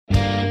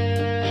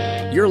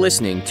You're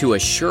listening to A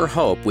Sure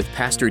Hope with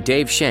Pastor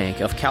Dave Shank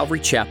of Calvary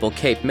Chapel,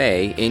 Cape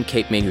May in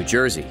Cape May, New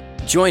Jersey.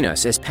 Join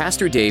us as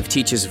Pastor Dave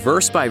teaches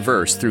verse by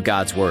verse through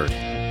God's Word.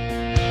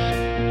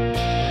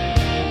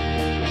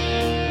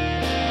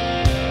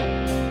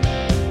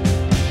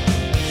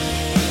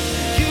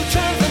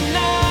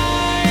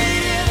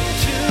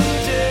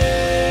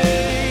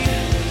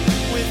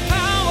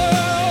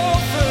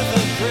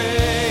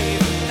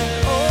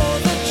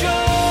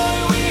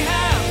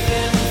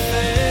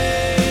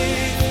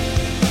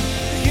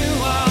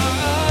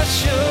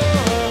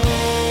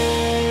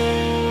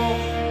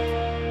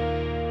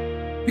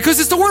 Because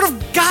it's the Word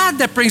of God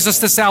that brings us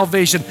to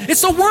salvation.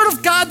 It's the Word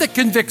of God that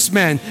convicts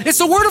men. It's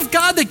the Word of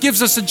God that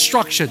gives us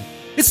instruction.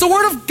 It's the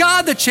Word of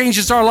God that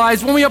changes our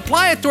lives when we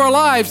apply it to our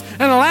lives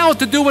and allow it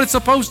to do what it's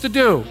supposed to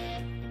do.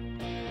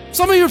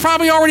 Some of you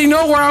probably already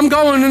know where I'm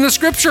going in the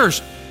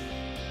Scriptures.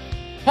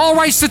 Paul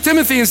writes to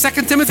Timothy in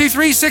 2 Timothy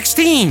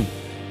 3:16,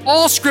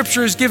 all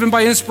Scripture is given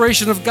by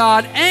inspiration of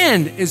God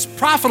and is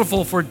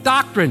profitable for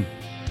doctrine,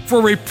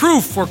 for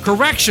reproof, for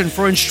correction,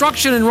 for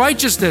instruction in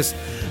righteousness,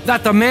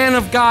 that the man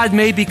of God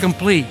may be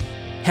complete.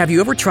 Have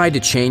you ever tried to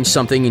change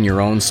something in your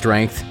own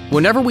strength?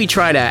 Whenever we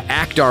try to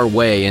act our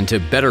way into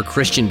better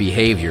Christian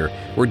behavior,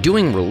 we're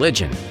doing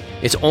religion.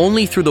 It's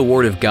only through the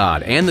Word of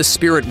God and the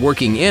Spirit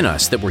working in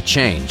us that we're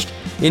changed.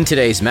 In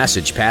today's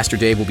message, Pastor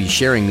Dave will be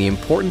sharing the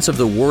importance of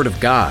the Word of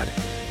God.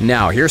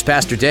 Now, here's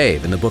Pastor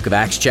Dave in the book of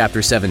Acts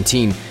chapter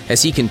 17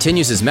 as he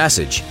continues his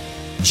message,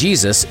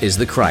 Jesus is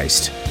the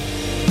Christ.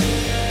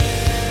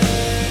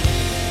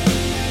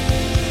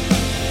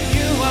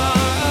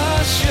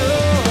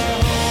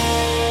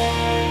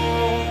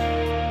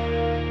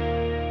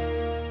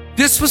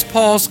 This was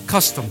Paul's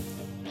custom.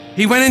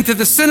 He went into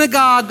the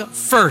synagogue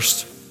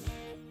first.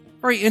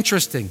 Very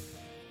interesting.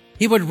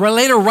 He would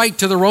later write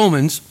to the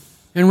Romans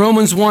in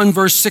Romans 1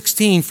 verse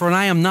 16, "For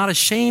I am not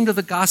ashamed of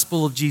the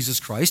gospel of Jesus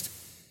Christ,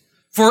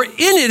 for in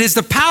it is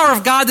the power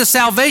of God to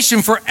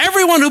salvation for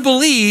everyone who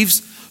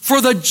believes,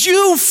 for the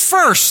Jew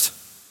first,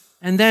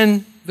 and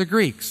then the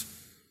Greeks."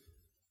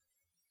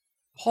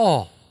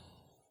 Paul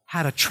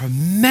had a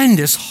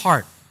tremendous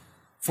heart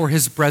for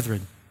his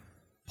brethren.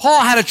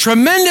 Paul had a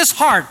tremendous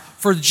heart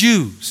for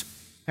Jews.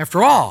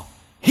 After all,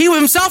 he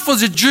himself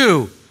was a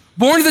Jew,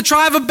 born to the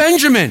tribe of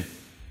Benjamin,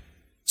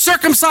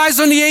 circumcised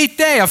on the 8th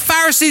day, a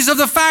Pharisee of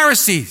the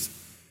Pharisees.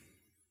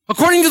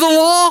 According to the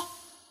law,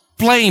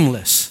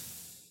 blameless.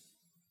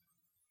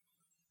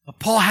 But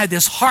Paul had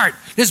this heart,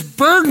 this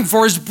burden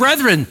for his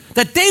brethren,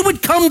 that they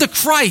would come to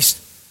Christ.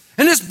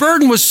 And this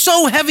burden was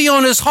so heavy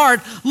on his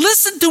heart.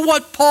 Listen to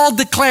what Paul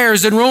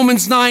declares in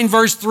Romans 9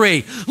 verse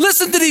 3.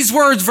 Listen to these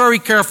words very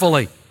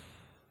carefully.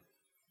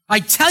 "I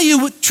tell you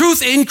with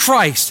truth in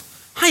Christ,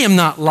 I am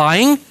not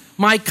lying,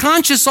 my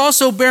conscience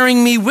also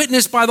bearing me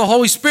witness by the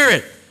Holy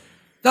Spirit,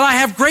 that I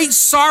have great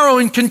sorrow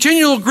and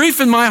continual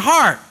grief in my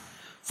heart.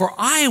 For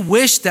I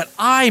wish that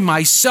I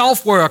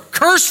myself were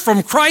accursed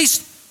from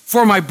Christ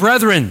for my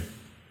brethren,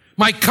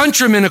 my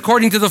countrymen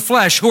according to the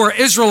flesh, who are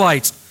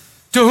Israelites,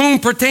 to whom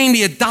pertain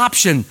the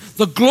adoption,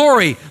 the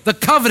glory, the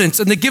covenants,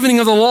 and the giving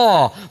of the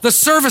law, the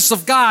service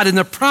of God, and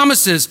the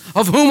promises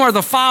of whom are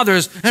the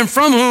fathers, and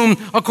from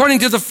whom, according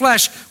to the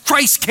flesh,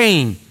 Christ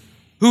came,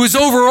 who is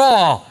over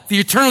all, the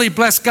eternally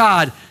blessed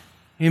God.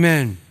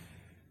 Amen."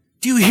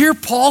 Do you hear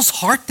Paul's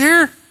heart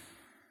there?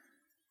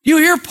 Do you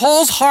hear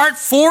Paul's heart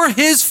for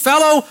his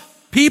fellow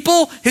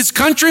people, his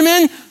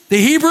countrymen, the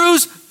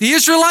Hebrews, the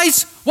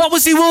Israelites? What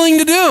was he willing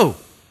to do?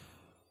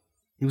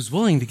 He was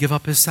willing to give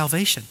up his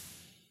salvation.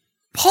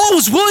 Paul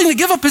was willing to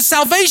give up his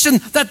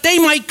salvation that they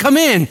might come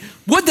in.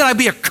 Would that I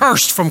be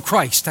accursed from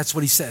Christ. That's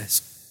what he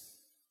says.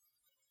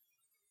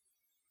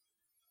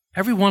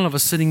 Every one of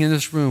us sitting in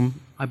this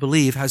room, I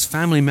believe, has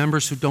family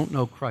members who don't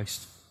know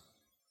Christ.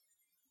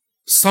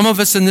 Some of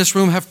us in this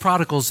room have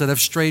prodigals that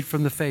have strayed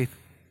from the faith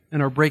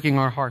and are breaking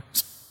our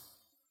hearts.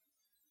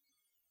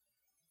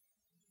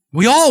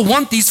 We all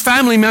want these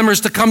family members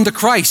to come to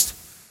Christ,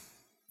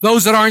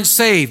 those that aren't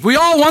saved. We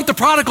all want the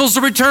prodigals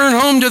to return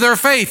home to their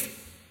faith.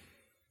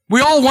 We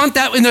all want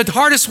that in the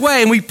hardest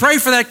way, and we pray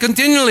for that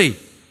continually.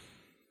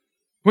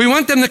 We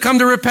want them to come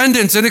to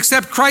repentance and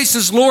accept Christ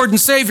as Lord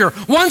and Savior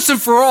once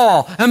and for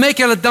all and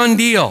make it a done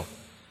deal.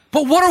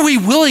 But what are we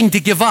willing to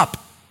give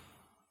up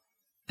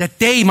that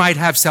they might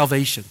have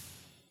salvation?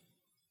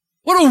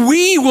 What are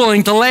we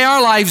willing to lay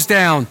our lives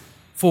down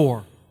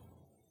for?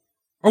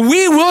 Are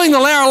we willing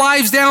to lay our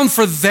lives down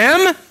for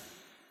them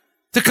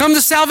to come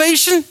to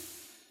salvation?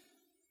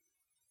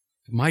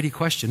 It's a mighty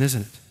question,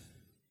 isn't it?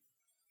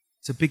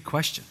 It's a big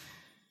question.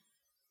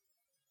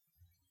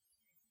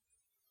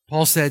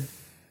 Paul said,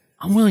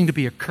 I'm willing to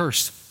be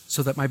accursed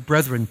so that my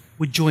brethren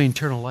would enjoy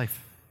eternal life.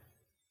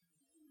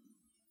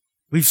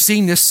 We've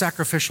seen this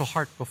sacrificial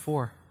heart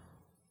before.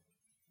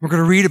 We're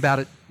going to read about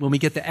it when we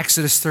get to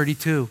Exodus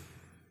 32.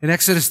 In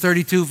Exodus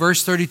 32,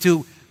 verse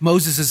 32,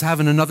 Moses is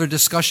having another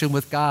discussion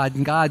with God,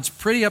 and God's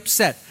pretty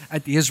upset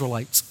at the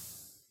Israelites.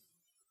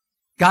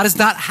 God is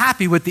not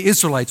happy with the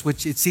Israelites,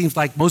 which it seems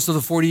like most of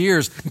the 40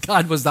 years,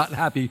 God was not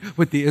happy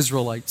with the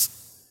Israelites.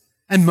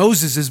 And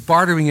Moses is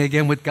bartering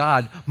again with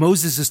God.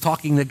 Moses is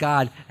talking to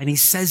God, and he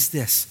says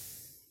this,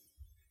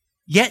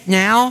 "Yet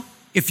now,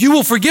 if you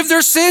will forgive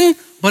their sin,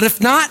 but if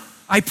not,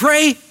 I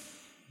pray,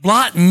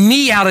 blot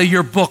me out of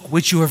your book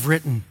which you have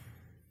written."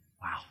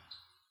 Wow.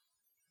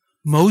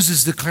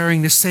 Moses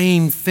declaring the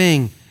same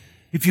thing.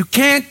 If you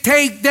can't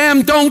take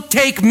them, don't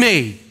take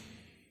me.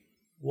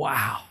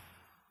 Wow.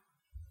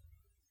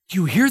 Do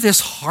you hear this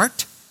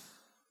heart?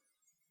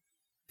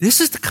 This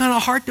is the kind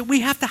of heart that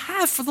we have to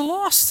have for the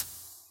lost.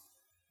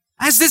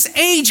 As this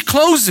age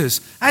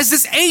closes, as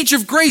this age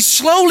of grace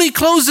slowly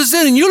closes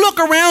in, and you look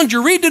around,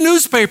 you read the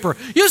newspaper,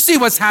 you see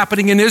what's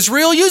happening in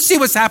Israel, you see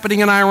what's happening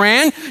in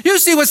Iran, you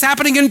see what's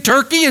happening in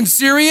Turkey and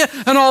Syria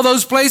and all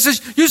those places.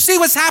 You see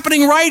what's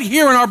happening right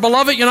here in our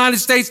beloved United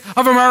States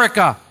of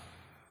America.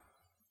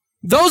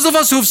 Those of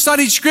us who have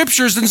studied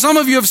scriptures, and some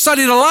of you have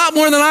studied a lot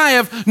more than I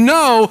have,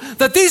 know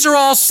that these are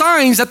all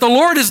signs that the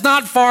Lord is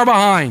not far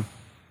behind.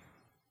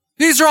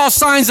 These are all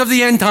signs of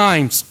the end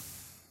times.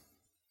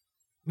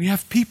 We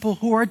have people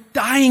who are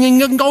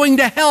dying and going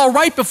to hell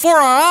right before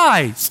our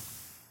eyes.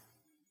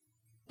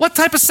 What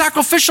type of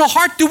sacrificial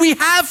heart do we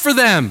have for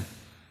them?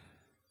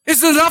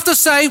 Is it enough to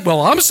say,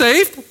 well, I'm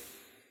saved?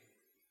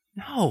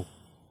 No.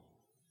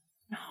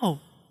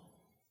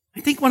 I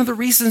think one of the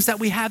reasons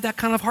that we have that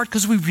kind of heart,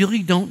 because we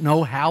really don't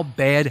know how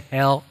bad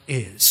hell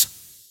is.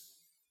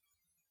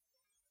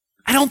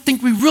 I don't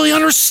think we really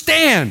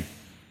understand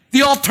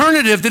the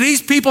alternative to these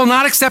people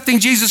not accepting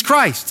Jesus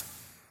Christ.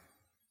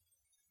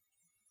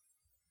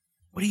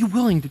 What are you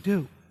willing to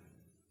do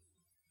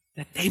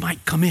that they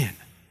might come in?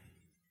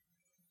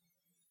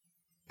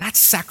 That's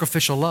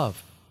sacrificial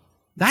love.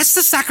 That's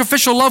the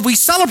sacrificial love we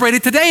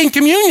celebrated today in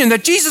communion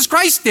that Jesus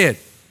Christ did.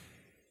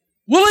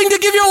 Willing to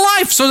give your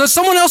life so that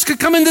someone else could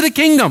come into the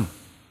kingdom.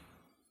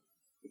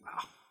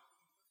 Wow.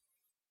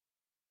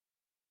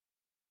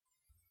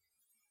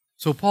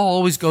 So Paul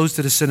always goes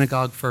to the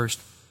synagogue first.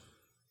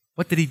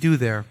 What did he do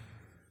there?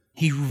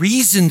 He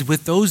reasoned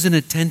with those in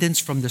attendance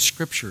from the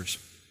scriptures.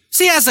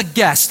 See, as a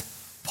guest,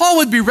 Paul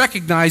would be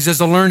recognized as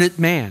a learned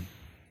man.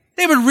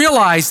 They would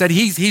realize that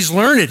he's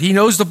learned, he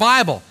knows the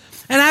Bible.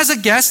 And as a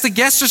guest, the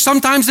guests are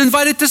sometimes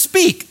invited to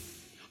speak.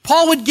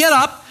 Paul would get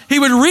up, he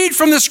would read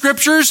from the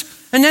scriptures,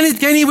 and then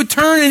again he would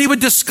turn and he would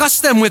discuss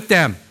them with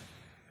them.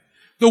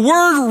 The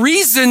word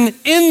reason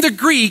in the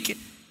Greek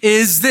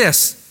is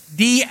this,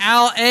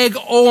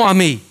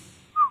 dialogoami.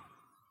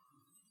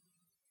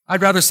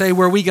 I'd rather say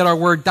where we get our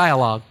word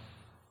dialogue.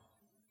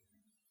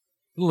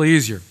 A little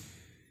easier.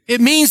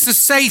 It means to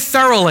say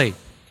thoroughly.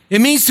 It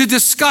means to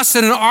discuss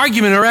in an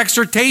argument or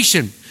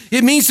exhortation.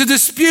 It means to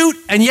dispute,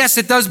 and yes,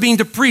 it does mean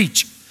to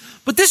preach.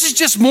 But this is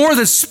just more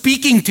than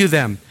speaking to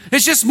them.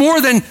 It's just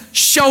more than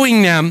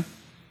showing them.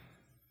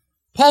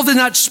 Paul did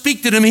not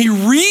speak to them. He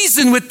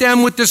reasoned with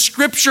them with the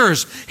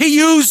scriptures. He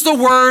used the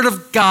word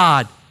of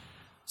God,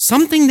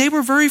 something they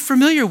were very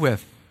familiar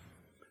with.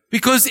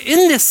 Because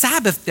in the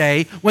Sabbath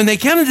day, when they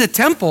came to the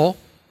temple,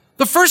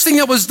 the first thing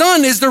that was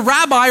done is the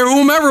rabbi or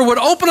whomever would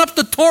open up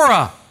the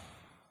Torah,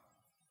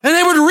 and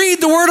they would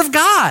read the word of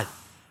God.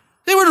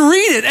 They would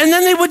read it, and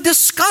then they would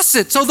discuss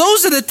it. So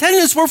those in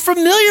attendance were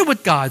familiar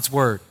with God's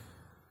word.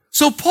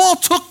 So Paul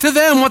took to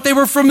them what they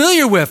were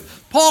familiar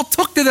with. Paul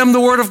took to them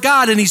the word of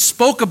God, and he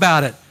spoke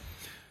about it.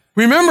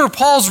 Remember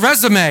Paul's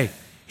resume.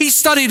 He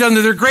studied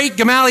under the great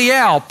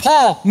Gamaliel.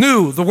 Paul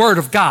knew the word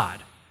of God.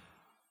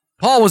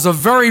 Paul was a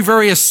very,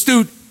 very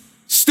astute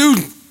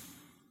student.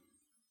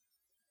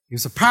 He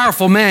was a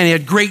powerful man. He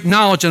had great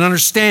knowledge and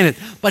understanding,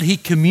 but he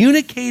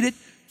communicated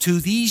to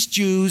these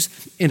Jews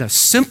in a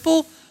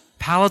simple,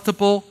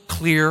 palatable,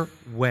 clear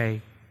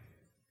way.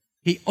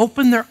 He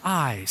opened their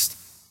eyes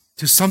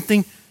to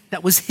something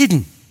that was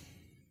hidden.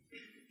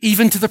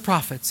 Even to the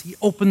prophets, he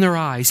opened their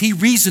eyes. He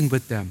reasoned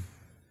with them.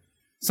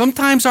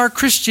 Sometimes our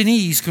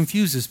Christianese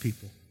confuses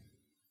people.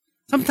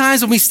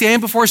 Sometimes when we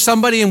stand before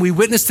somebody and we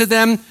witness to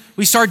them,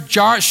 we start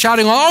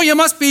shouting, oh, you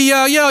must be,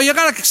 you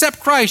got to accept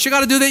Christ. You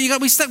got to do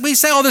that. We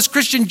say all this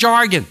Christian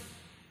jargon.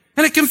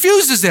 And it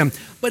confuses them.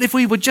 But if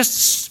we would just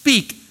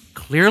speak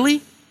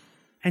clearly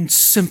and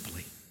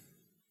simply.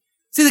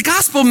 See, the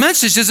gospel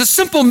message is a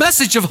simple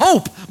message of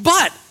hope,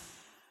 but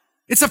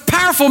it's a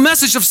powerful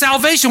message of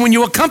salvation when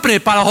you accompany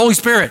it by the Holy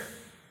Spirit.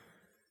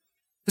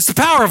 It's the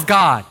power of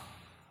God.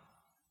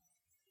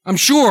 I'm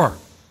sure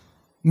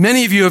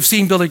many of you have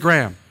seen Billy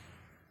Graham.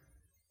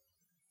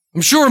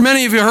 I'm sure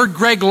many of you heard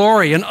Greg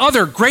Laurie and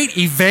other great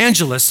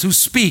evangelists who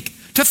speak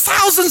to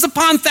thousands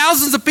upon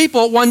thousands of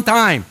people at one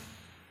time.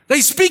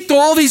 They speak to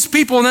all these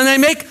people and then they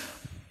make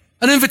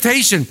an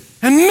invitation.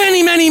 And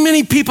many, many,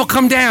 many people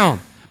come down.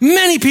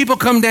 Many people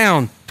come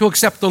down to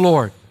accept the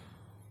Lord.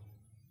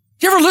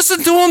 Did you ever listen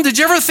to them? Did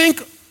you ever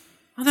think,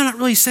 oh, they're not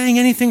really saying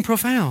anything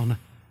profound?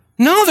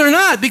 No, they're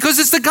not, because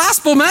it's the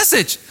gospel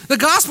message. The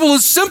gospel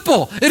is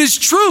simple. It is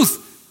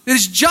truth. It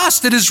is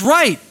just. It is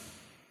right.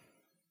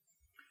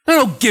 There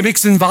are no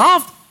gimmicks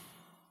involved.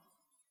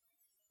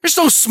 There's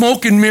no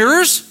smoke and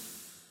mirrors.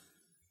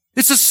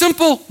 It's a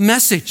simple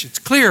message. It's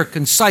clear,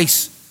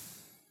 concise,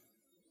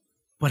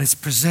 but it's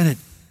presented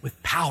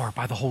with power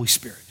by the Holy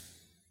Spirit.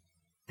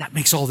 That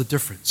makes all the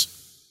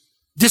difference.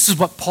 This is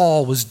what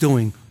Paul was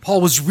doing. Paul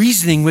was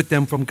reasoning with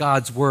them from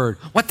God's word.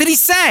 What did he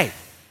say?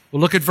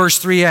 Well, look at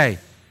verse 3a.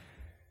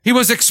 He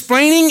was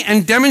explaining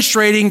and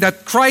demonstrating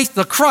that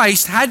the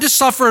Christ had to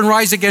suffer and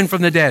rise again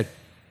from the dead.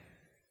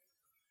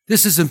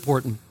 This is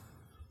important.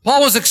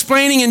 Paul was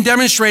explaining and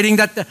demonstrating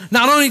that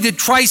not only did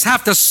Christ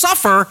have to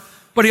suffer,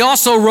 but he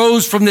also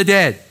rose from the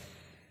dead.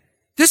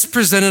 This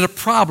presented a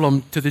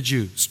problem to the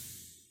Jews.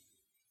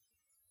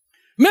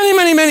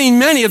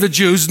 Many of the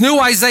Jews knew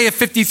Isaiah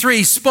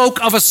 53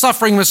 spoke of a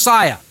suffering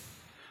Messiah.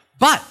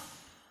 But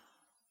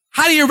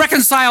how do you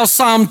reconcile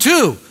Psalm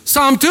 2?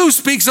 Psalm 2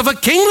 speaks of a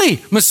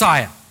kingly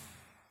Messiah.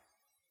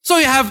 So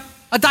you have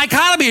a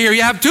dichotomy here.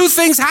 You have two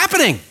things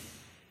happening.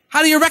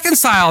 How do you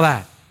reconcile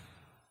that?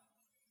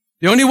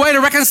 The only way to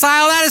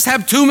reconcile that is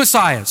have two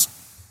Messiahs.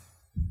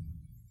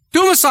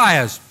 Two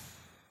Messiahs.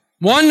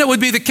 One that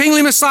would be the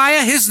kingly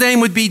Messiah. His name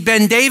would be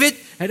Ben David,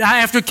 and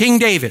after King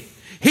David.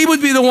 He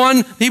would be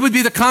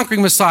the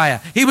conquering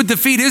Messiah. He would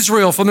defeat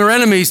Israel from their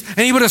enemies, and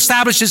he would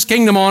establish his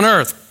kingdom on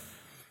earth.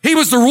 He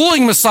was the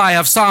ruling Messiah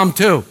of Psalm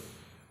 2.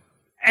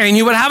 And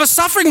you would have a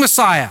suffering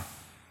Messiah.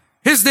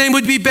 His name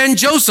would be Ben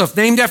Joseph,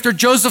 named after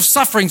Joseph's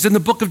sufferings in the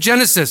book of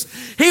Genesis.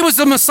 He was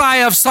the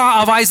Messiah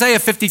of Isaiah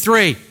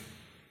 53.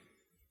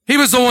 He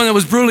was the one that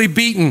was brutally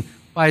beaten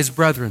by his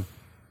brethren.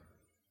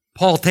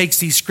 Paul takes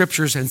these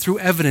scriptures, and through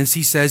evidence,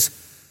 he says,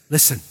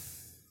 listen,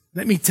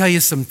 let me tell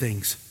you some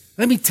things.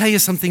 Let me tell you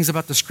some things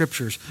about the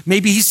scriptures.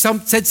 Maybe he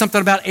said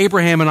something about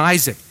Abraham and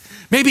Isaac.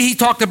 Maybe he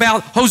talked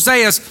about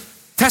Hosea's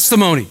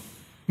testimony.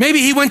 Maybe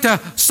he went to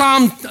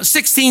Psalm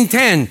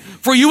 16:10.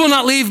 For you will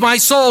not leave my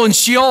soul in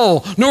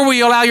Sheol, nor will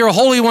you allow your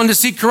Holy One to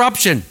see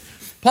corruption.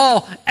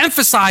 Paul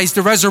emphasized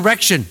the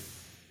resurrection.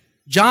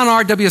 John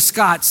R.W.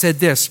 Scott said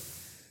this,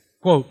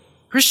 quote,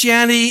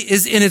 Christianity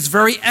is in its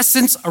very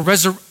essence a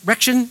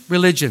resurrection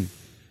religion.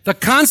 The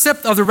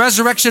concept of the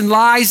resurrection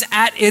lies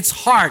at its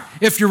heart.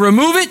 If you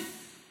remove it,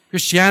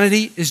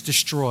 Christianity is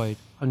destroyed,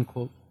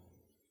 unquote.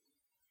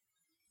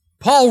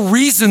 Paul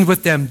reasoned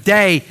with them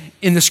day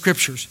in the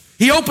scriptures.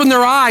 He opened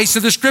their eyes to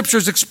the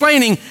scriptures,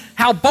 explaining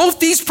how both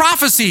these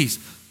prophecies,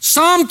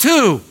 Psalm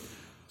 2,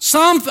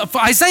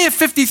 Isaiah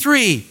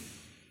 53,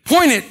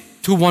 pointed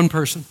to one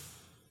person.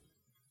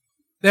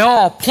 They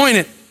all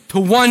pointed to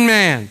one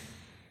man.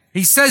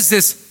 He says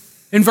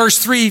this in verse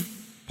 3,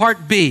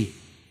 part B.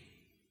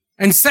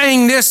 And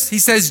saying this, he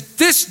says,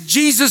 this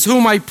Jesus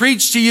whom I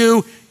preach to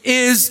you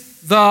is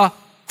the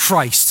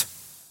Christ.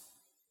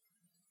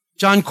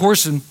 John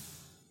Corson,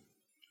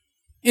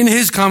 in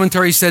his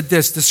commentary, said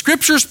this, the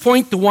scriptures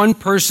point to one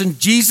person,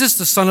 Jesus,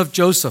 the son of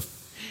Joseph.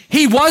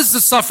 He was the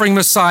suffering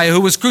Messiah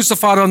who was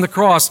crucified on the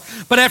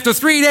cross. But after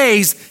 3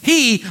 days,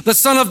 he, the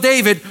son of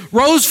David,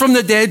 rose from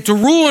the dead to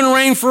rule and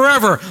reign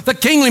forever, the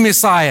kingly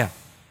Messiah.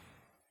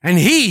 And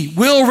he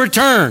will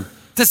return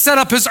to set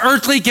up his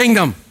earthly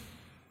kingdom.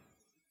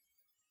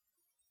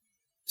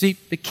 See,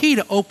 the key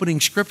to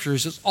opening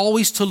scriptures is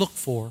always to look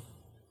for,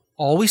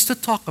 always to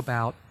talk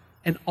about,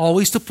 and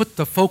always to put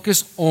the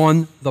focus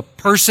on the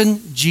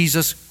person,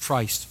 Jesus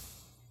Christ.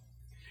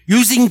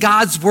 Using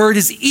God's word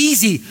is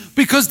easy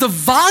because the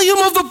volume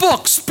of the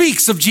book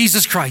speaks of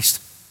Jesus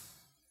Christ.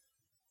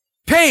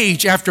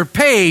 Page after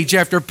page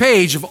after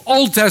page of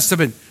Old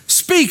Testament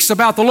speaks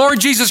about the Lord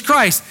Jesus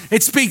Christ.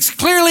 It speaks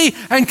clearly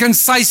and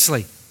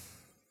concisely.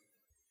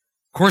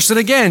 Corson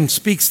again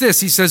speaks this.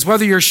 He says,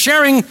 whether you're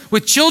sharing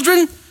with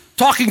children,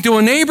 talking to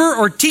a neighbor,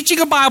 or teaching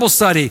a Bible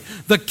study,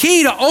 the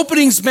key to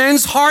opening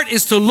men's heart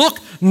is to look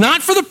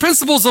not for the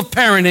principles of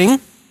parenting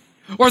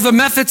or the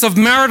methods of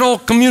marital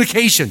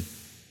communication,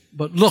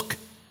 but look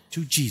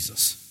to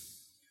Jesus.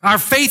 Our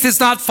faith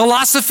is not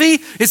philosophy,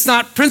 it's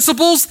not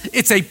principles,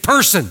 it's a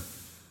person.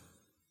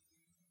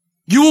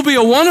 You will be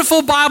a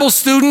wonderful Bible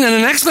student and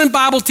an excellent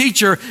Bible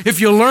teacher if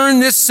you learn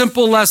this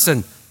simple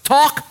lesson.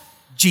 Talk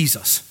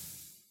Jesus.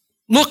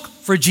 Look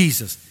for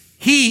Jesus.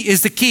 He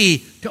is the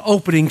key to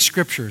opening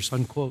scriptures,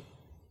 unquote.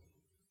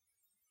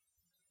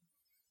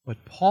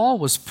 But Paul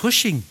was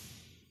pushing.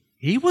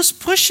 He was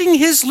pushing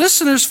his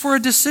listeners for a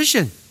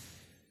decision.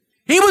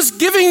 He was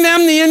giving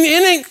them the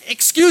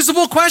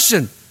inexcusable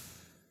question,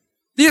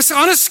 the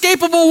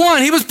unescapable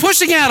one. He was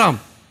pushing at them.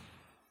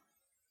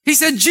 He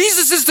said,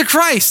 Jesus is the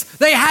Christ.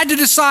 They had to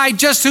decide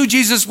just who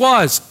Jesus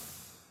was.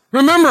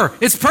 Remember,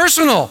 it's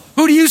personal.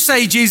 Who do you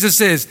say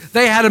Jesus is?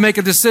 They had to make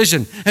a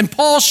decision. And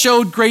Paul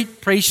showed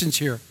great patience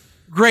here.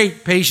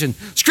 Great patience.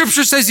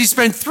 Scripture says he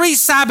spent 3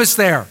 Sabbaths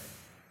there.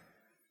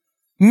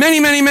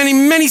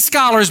 Many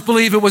scholars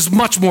believe it was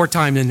much more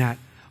time than that.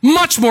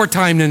 Much more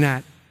time than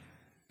that.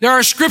 There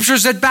are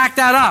scriptures that back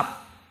that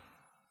up.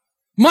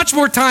 Much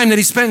more time that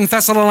he spent in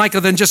Thessalonica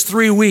than just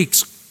 3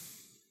 weeks.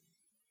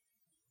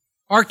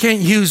 R.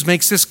 Kent Hughes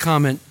makes this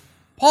comment.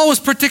 Paul was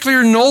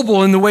particularly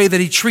noble in the way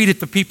that he treated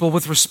the people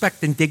with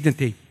respect and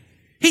dignity.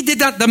 He did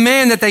not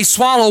demand that they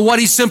swallow what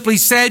he simply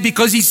said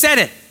because he said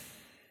it.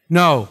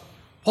 No,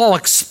 Paul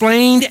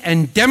explained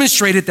and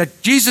demonstrated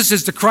that Jesus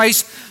is the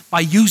Christ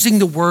by using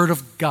the word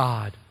of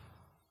God.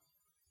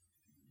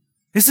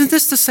 Isn't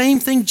this the same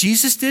thing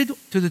Jesus did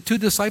to the two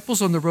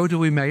disciples on the road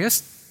to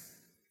Emmaus?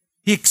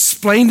 He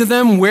explained to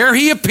them where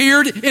he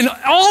appeared in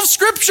all of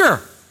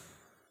Scripture.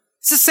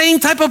 It's the same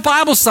type of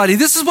Bible study.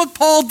 This is what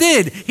Paul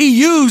did. He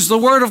used the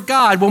Word of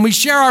God. When we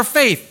share our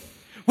faith,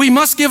 we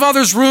must give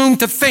others room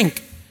to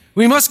think.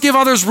 We must give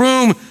others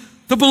room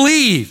to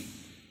believe.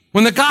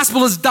 When the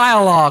gospel is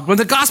dialogue, when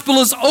the gospel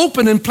is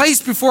open and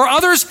placed before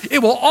others, it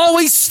will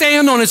always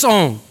stand on its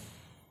own.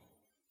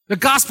 The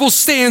gospel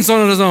stands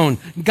on its own.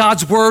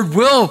 God's word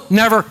will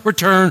never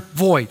return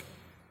void.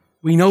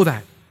 We know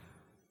that.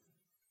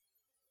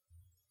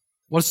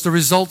 What's the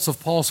results of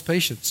Paul's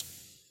patience?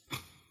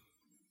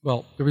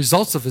 Well, the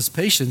results of his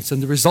patience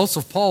and the results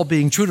of Paul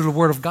being true to the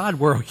word of God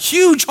were a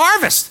huge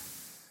harvest.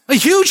 A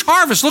huge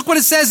harvest. Look what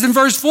it says in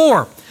verse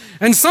 4.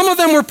 And some of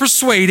them were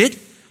persuaded,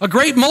 a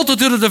great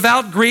multitude of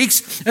devout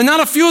Greeks, and not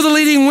a few of the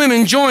leading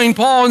women joined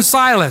Paul and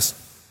Silas.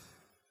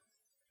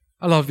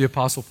 I love the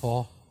Apostle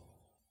Paul.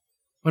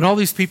 When all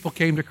these people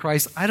came to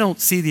Christ, I don't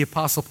see the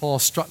Apostle Paul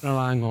strutting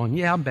along going,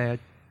 yeah, I'm bad.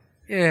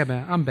 Yeah,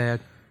 man, I'm bad.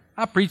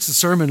 I preached the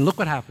sermon, look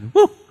what happened.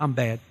 Woo, I'm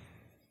bad.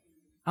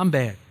 I'm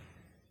bad.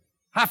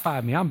 High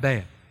five me, I'm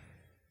bad.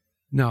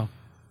 No.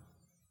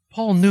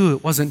 Paul knew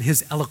it wasn't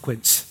his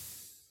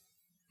eloquence.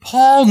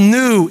 Paul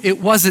knew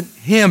it wasn't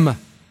him.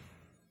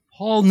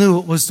 Paul knew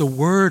it was the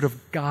Word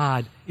of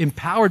God,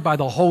 empowered by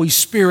the Holy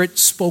Spirit,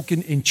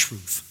 spoken in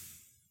truth.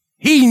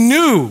 He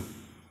knew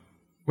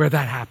where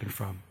that happened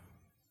from.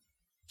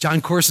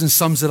 John Corson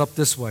sums it up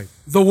this way.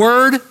 The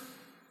Word,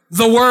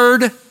 the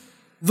Word,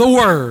 the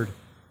Word.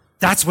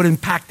 That's what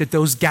impacted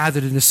those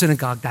gathered in the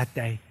synagogue that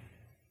day.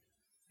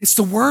 It's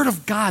the Word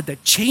of God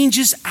that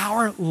changes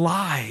our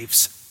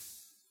lives.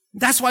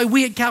 That's why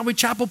we at Calvary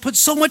Chapel put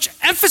so much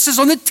emphasis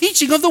on the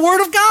teaching of the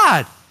Word of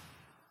God.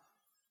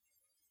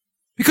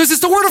 Because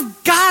it's the Word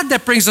of God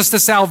that brings us to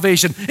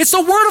salvation. It's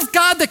the Word of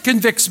God that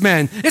convicts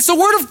men. It's the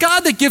Word of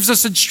God that gives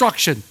us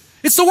instruction.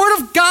 It's the Word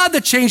of God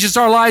that changes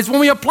our lives when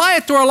we apply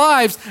it to our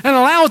lives and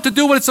allow it to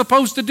do what it's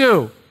supposed to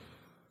do.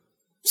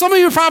 Some of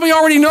you probably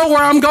already know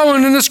where I'm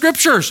going in the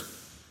Scriptures.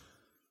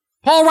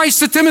 Paul writes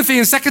to Timothy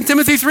in 2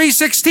 Timothy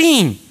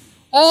 3:16,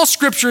 all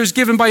Scripture is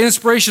given by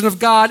inspiration of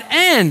God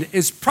and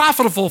is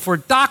profitable for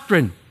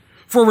doctrine,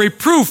 for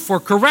reproof, for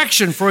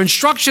correction, for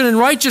instruction in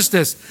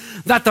righteousness,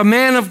 that the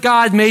man of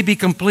God may be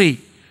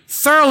complete,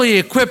 thoroughly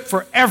equipped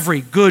for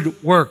every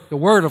good work. The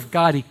Word of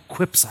God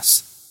equips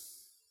us.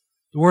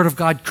 The Word of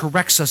God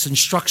corrects us,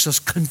 instructs us,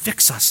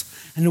 convicts us,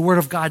 and the Word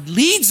of God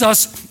leads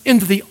us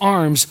into the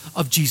arms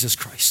of Jesus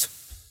Christ.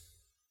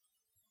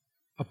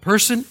 A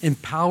person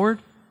empowered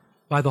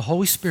by the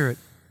Holy Spirit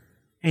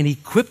and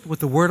equipped with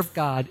the Word of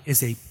God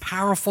is a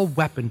powerful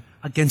weapon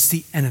against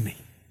the enemy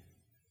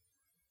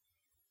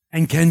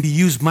and can be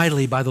used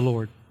mightily by the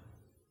Lord.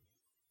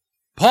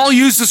 Paul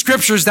used the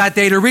Scriptures that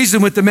day to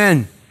reason with the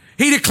men.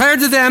 He declared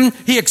to them,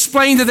 he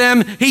explained to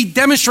them, he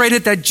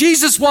demonstrated that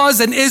Jesus was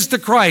and is the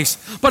Christ.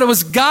 But it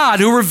was God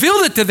who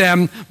revealed it to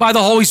them by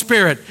the Holy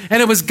Spirit.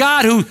 And it was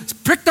God who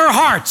pricked their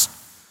hearts.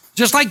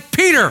 Just like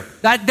Peter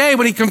that day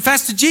when he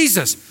confessed to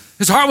Jesus.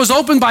 His heart was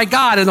opened by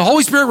God and the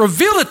Holy Spirit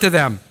revealed it to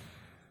them.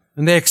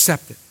 And they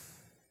accept it.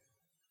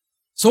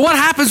 So what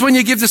happens when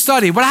you give the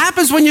study? What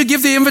happens when you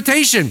give the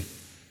invitation?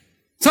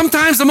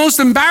 Sometimes the most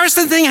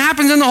embarrassing thing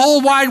happens in the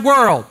whole wide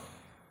world.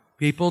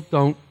 People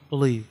don't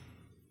believe.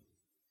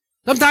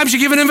 Sometimes you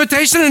give an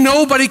invitation and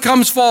nobody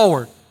comes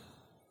forward.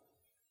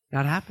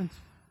 That happens.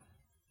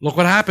 Look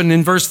what happened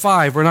in verse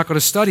 5. We're not going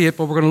to study it,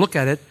 but we're going to look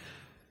at it.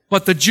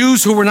 But the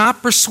Jews who were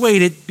not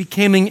persuaded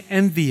became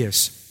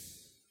envious.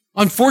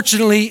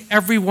 Unfortunately,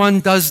 everyone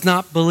does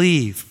not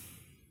believe.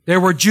 There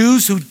were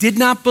Jews who did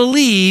not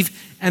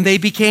believe and they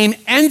became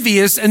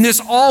envious, and this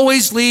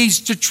always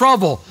leads to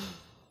trouble.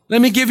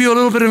 Let me give you a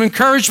little bit of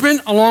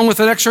encouragement along with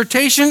an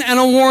exhortation and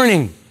a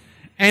warning.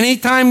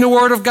 Anytime the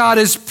Word of God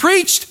is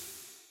preached,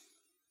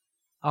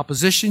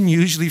 opposition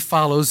usually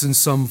follows in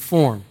some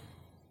form.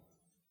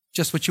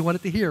 Just what you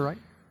wanted to hear, right?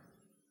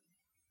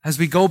 As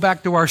we go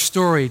back to our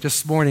story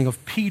this morning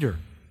of Peter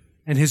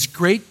and his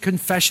great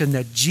confession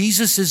that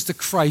Jesus is the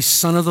Christ,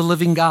 Son of the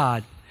living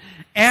God.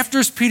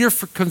 After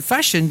Peter's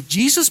confession,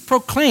 Jesus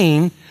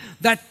proclaimed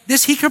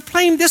he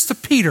proclaimed this to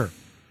Peter.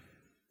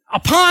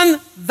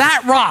 Upon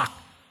that rock,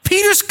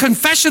 Peter's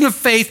confession of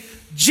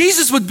faith,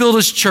 Jesus would build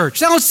his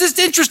church. Now, it's just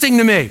interesting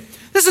to me.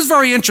 This is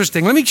very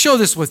interesting. Let me show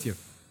this with you.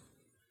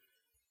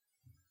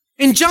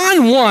 In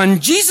John 1,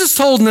 Jesus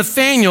told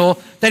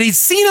Nathanael that he'd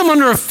seen him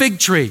under a fig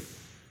tree.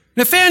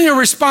 Nathanael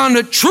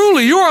responded,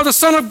 "Truly, you are the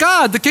Son of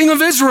God, the King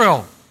of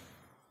Israel."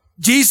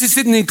 Jesus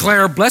didn't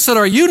declare, "Blessed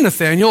are you,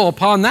 Nathanael.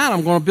 Upon that,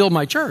 I'm going to build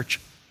my church."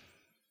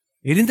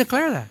 He didn't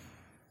declare that.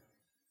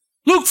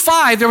 Luke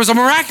 5, there was a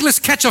miraculous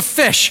catch of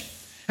fish.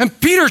 And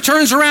Peter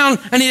turns around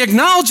and he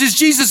acknowledges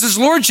Jesus'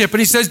 lordship. And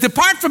he says,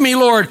 "Depart from me,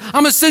 Lord.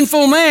 I'm a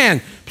sinful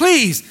man.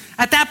 Please."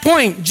 At that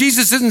point,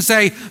 Jesus didn't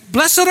say,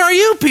 "Blessed are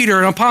you, Peter,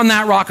 and upon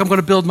that rock I'm going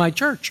to build my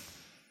church."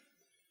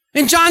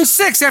 In John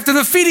 6, after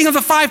the feeding of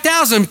the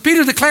 5,000,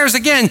 Peter declares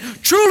again,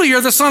 "Truly,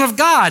 you're the Son of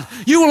God.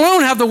 You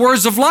alone have the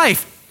words of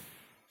life."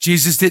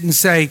 Jesus didn't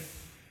say,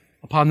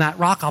 Upon that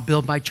rock I'll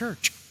build my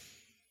church.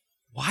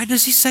 Why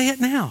does he say it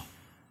now?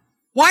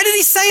 Why did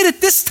he say it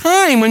at this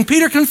time when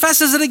Peter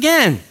confesses it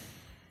again?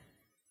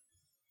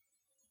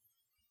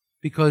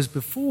 Because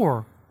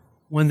before,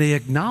 when they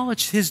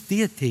acknowledged his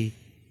deity,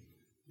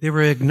 they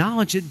were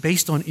acknowledged it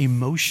based on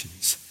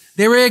emotions.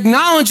 They were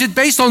acknowledged it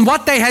based on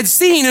what they had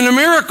seen in a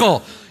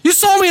miracle. You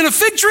saw me in a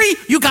fig tree?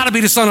 You got to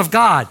be the Son of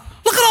God.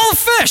 Look at all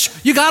the fish.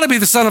 You got to be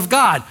the Son of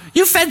God.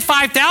 You fed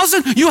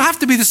 5,000? You have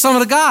to be the Son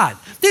of God.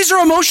 These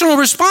are emotional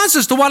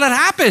responses to what had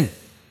happened.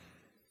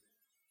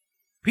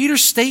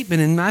 Peter's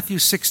statement in Matthew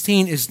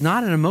 16 is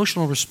not an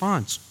emotional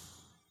response.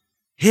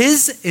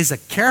 His is a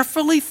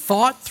carefully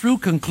thought through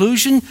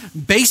conclusion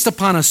based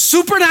upon a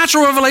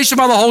supernatural revelation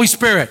by the Holy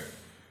Spirit.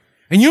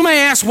 And you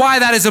may ask why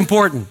that is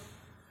important.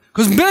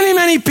 Because many,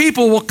 many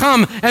people will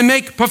come and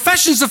make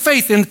professions of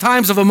faith in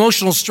times of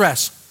emotional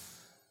stress.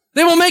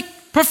 They will make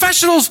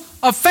professionals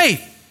of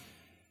faith.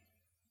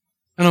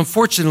 And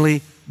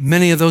unfortunately,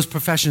 many of those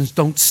professions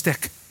don't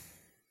stick.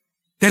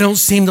 They don't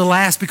seem to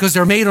last because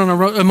they're made on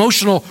an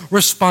emotional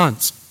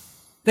response.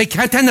 They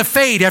tend to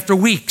fade after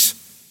weeks.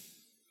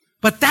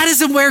 But that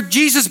isn't where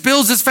Jesus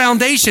builds his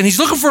foundation. He's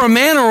looking for a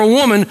man or a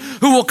woman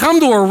who will come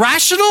to a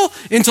rational,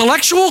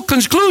 intellectual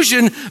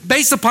conclusion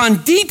based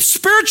upon deep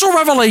spiritual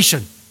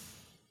revelation.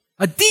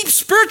 A deep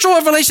spiritual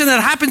revelation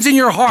that happens in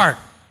your heart.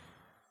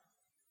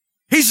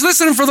 He's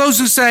listening for those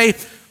who say,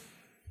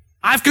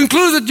 I've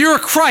concluded that you're a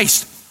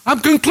Christ.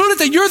 I've concluded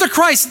that you're the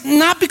Christ,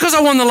 not because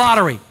I won the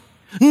lottery,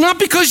 not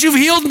because you've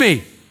healed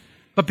me,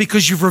 but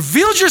because you've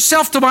revealed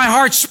yourself to my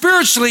heart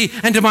spiritually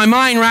and to my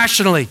mind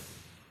rationally.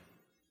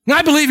 And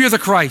I believe you're the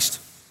Christ.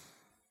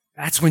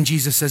 That's when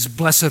Jesus says,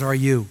 blessed are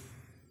you.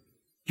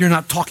 You're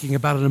not talking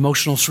about an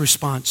emotional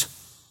response.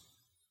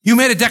 You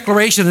made a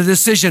declaration, a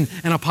decision,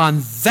 and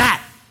upon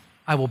that,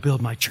 I will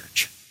build my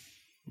church.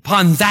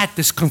 Upon that,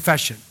 this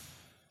confession.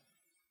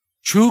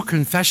 True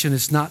confession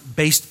is not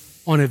based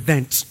on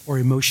events or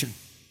emotion.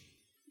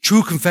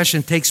 True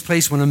confession takes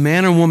place when a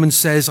man or woman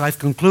says, I've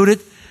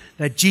concluded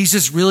that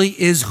Jesus really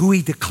is who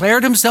he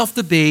declared himself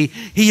to be.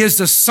 He is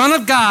the Son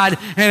of God,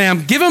 and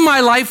I'm giving my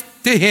life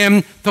to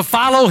him to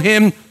follow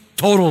him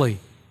totally.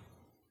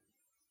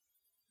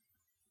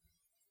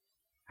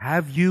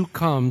 Have you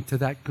come to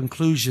that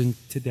conclusion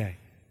today?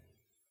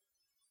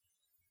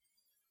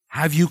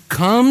 Have you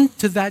come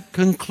to that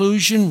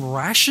conclusion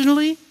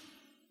rationally?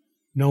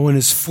 No one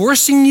is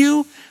forcing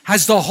you.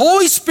 Has the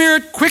Holy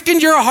Spirit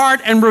quickened your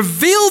heart and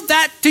revealed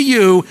that to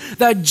you,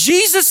 that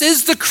Jesus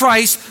is the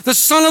Christ, the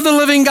Son of the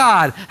living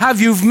God?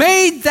 Have you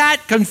made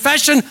that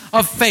confession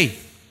of faith?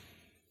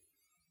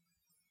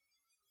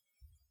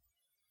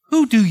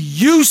 Who do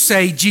you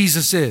say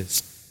Jesus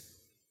is?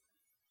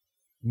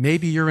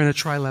 Maybe you're in a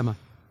trilemma.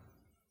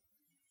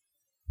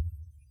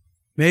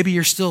 Maybe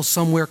you're still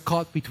somewhere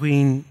caught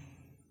between,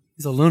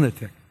 he's a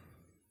lunatic,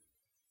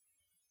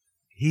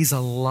 he's a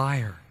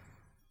liar.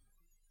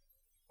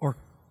 Or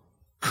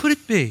could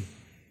it be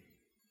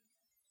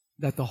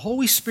that the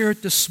Holy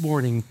Spirit this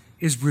morning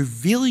is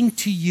revealing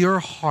to your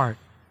heart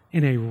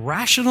in a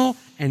rational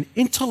and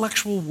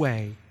intellectual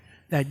way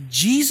that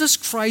Jesus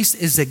Christ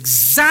is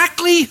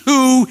exactly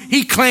who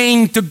he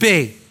claimed to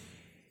be?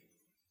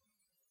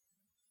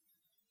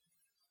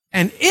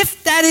 And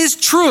if that is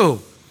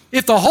true,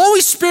 if the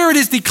Holy Spirit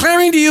is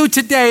declaring to you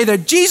today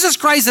that Jesus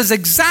Christ is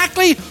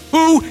exactly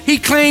who he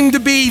claimed to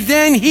be,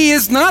 then he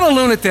is not a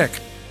lunatic.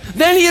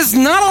 Then he is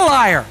not a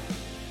liar.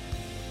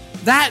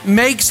 That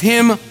makes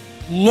him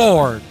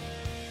Lord.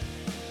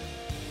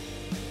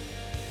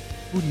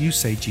 Who do you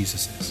say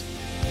Jesus is?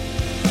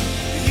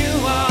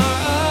 You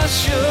are a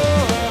sure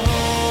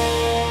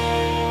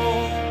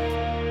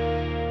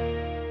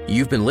hope.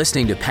 You've been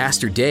listening to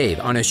Pastor Dave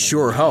on A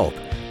Sure Hope.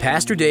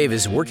 Pastor Dave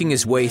is working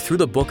his way through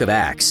the book of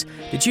Acts.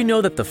 Did you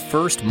know that the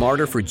first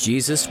martyr for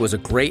Jesus was a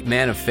great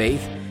man of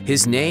faith?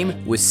 His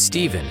name was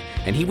Stephen,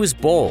 and he was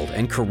bold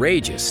and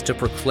courageous to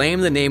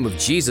proclaim the name of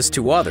Jesus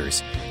to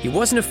others. He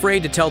wasn't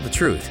afraid to tell the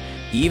truth,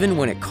 even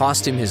when it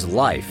cost him his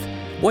life.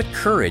 What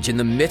courage in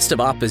the midst of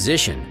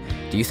opposition!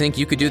 Do you think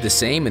you could do the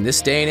same in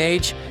this day and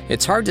age?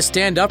 It's hard to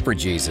stand up for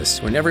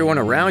Jesus when everyone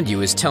around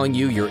you is telling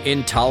you you're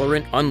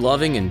intolerant,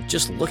 unloving, and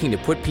just looking to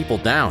put people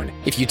down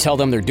if you tell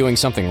them they're doing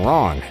something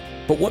wrong.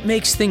 But what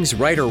makes things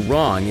right or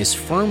wrong is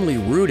firmly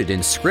rooted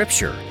in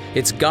Scripture.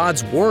 It's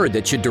God's Word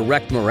that should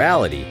direct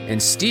morality,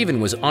 and Stephen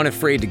was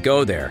unafraid to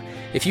go there.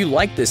 If you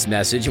like this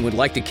message and would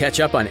like to catch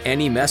up on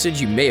any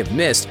message you may have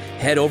missed,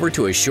 head over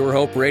to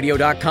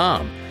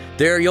ASureHopeRadio.com.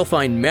 There you'll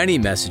find many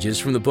messages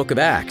from the book of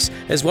Acts,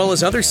 as well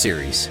as other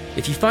series.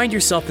 If you find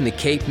yourself in the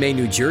Cape May,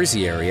 New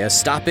Jersey area,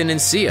 stop in and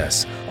see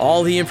us.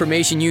 All the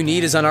information you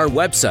need is on our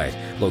website,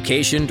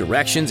 location,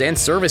 directions, and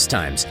service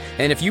times.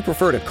 And if you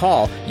prefer to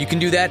call, you can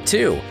do that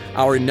too.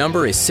 Our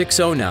number is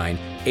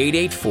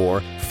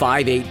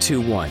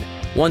 609-884-5821.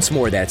 Once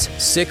more, that's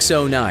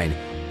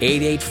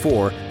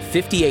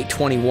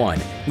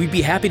 609-884-5821. We'd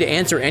be happy to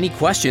answer any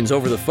questions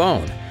over the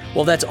phone.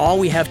 Well, that's all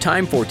we have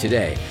time for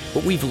today,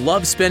 but we've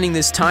loved spending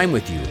this time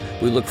with you.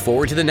 We look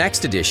forward to the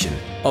next edition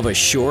of A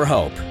Sure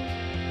Hope.